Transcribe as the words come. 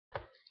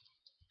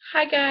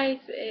Hi guys,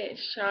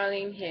 it's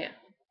Charlene here.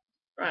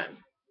 Right.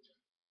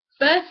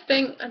 First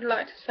thing I'd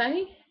like to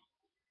say,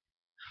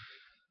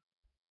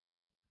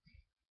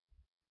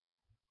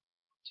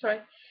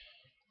 sorry,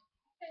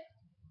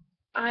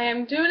 I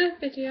am doing a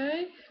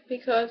video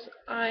because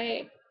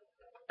I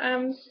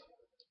am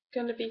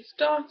going to be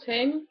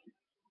starting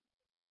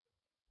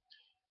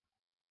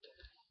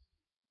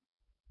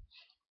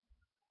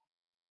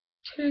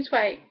to lose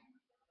weight.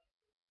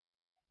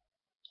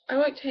 I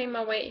won't tell you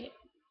my weight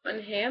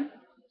on here,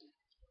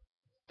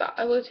 but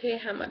I will tell you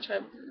how much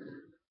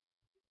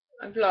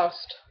I've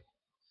lost.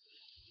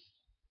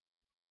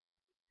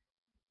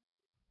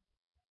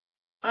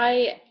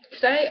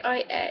 Today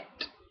I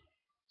ate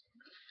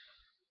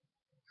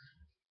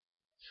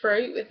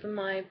fruit with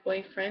my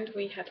boyfriend.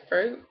 We had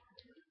fruit.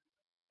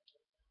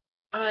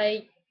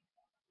 At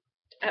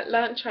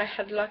lunch I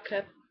had I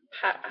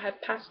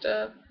had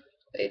pasta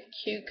with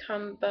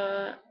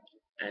cucumber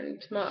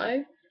and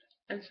tomato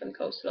and some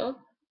coleslaw.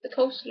 The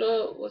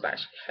coleslaw was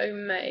actually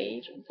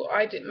homemade, but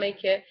I didn't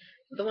make it.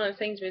 The one of the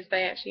things was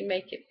they actually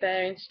make it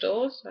there in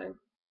stores, so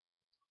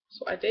that's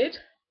what I did.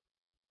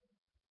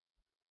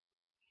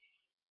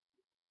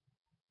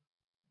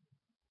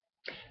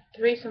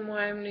 The reason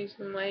why I'm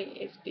losing weight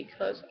is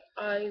because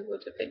I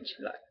would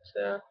eventually like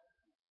to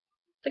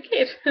the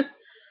kid.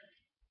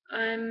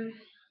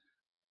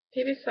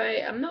 People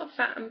say I'm not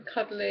fat, I'm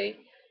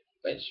cuddly,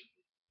 which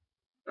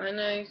I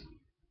know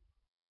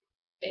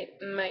it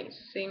may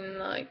seem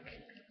like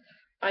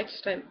I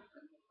just don't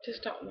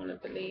want to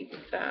believe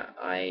that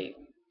I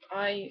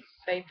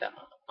say that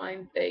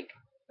I'm big,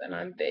 then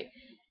I'm big.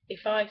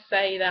 If I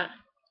say that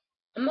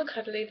I'm not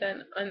cuddly,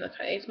 then I'm not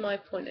cuddly. It's my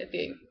point of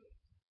view.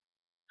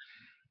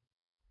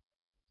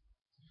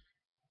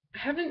 I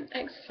haven't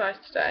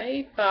exercised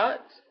today,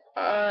 but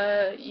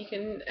you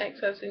can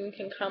exercise and you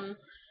can come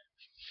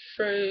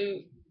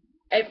through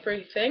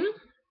everything.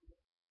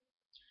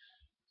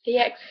 The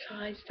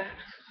exercise that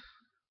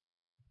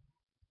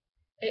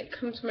it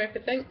comes from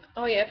everything.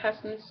 Oh yeah, I've had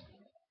some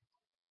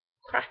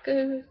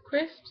cracker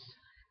crisps.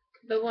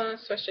 The one on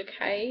Special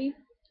K.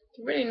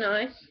 They're really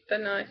nice.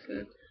 They're nice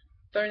and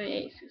they're only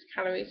 86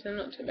 calories, so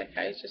not too bad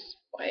calories, just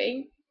what I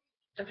eat.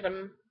 I've had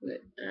them,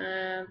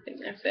 I think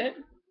that's it.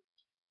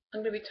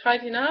 I'm going to be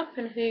tidying up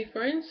and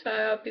hoovering, so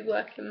I'll be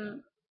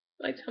working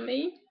my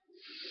tummy.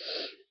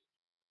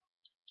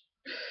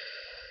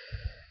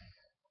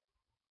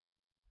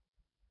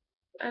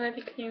 And I'll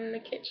be cleaning the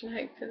kitchen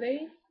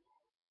hopefully.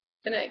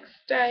 The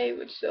next day,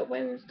 which is a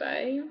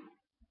Wednesday,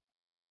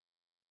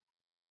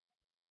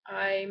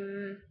 I've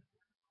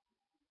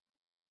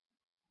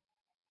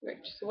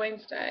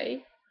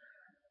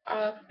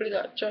probably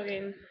got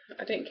jogging.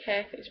 I don't care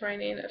if it's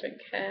raining, I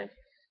don't care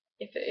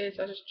if it is,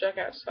 I'll just jog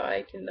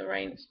outside in the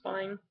rain, it's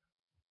fine.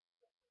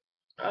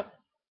 I'll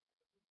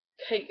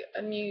take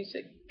some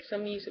music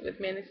with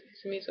me and listen to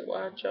some music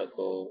while I jog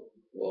or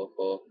walk,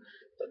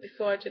 but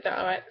before I do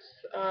that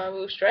I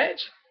will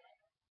stretch.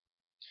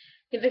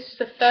 This is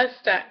the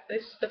first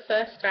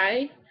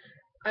day.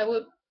 I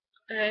would,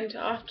 and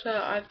after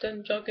I've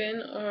done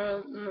jogging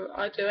or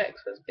I do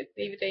exercise with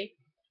DVD,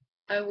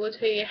 I will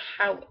tell you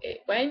how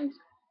it went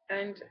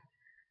and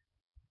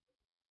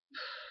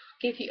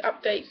give you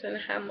updates on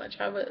how much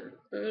I will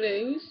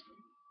lose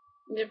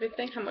and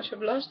everything, how much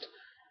I've lost.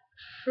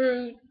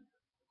 Through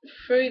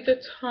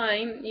the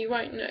time, you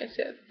won't notice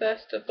it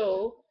first of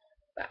all,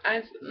 but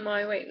as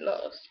my weight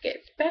loss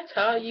gets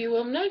better, you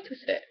will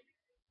notice it.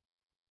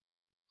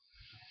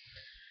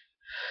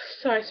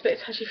 Sorry, it's a bit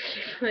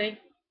touchy-feely for me.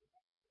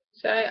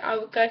 So I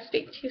will go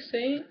speak to you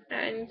soon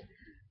and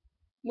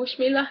wish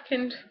me luck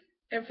and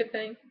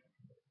everything.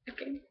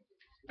 Okay,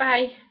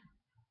 bye.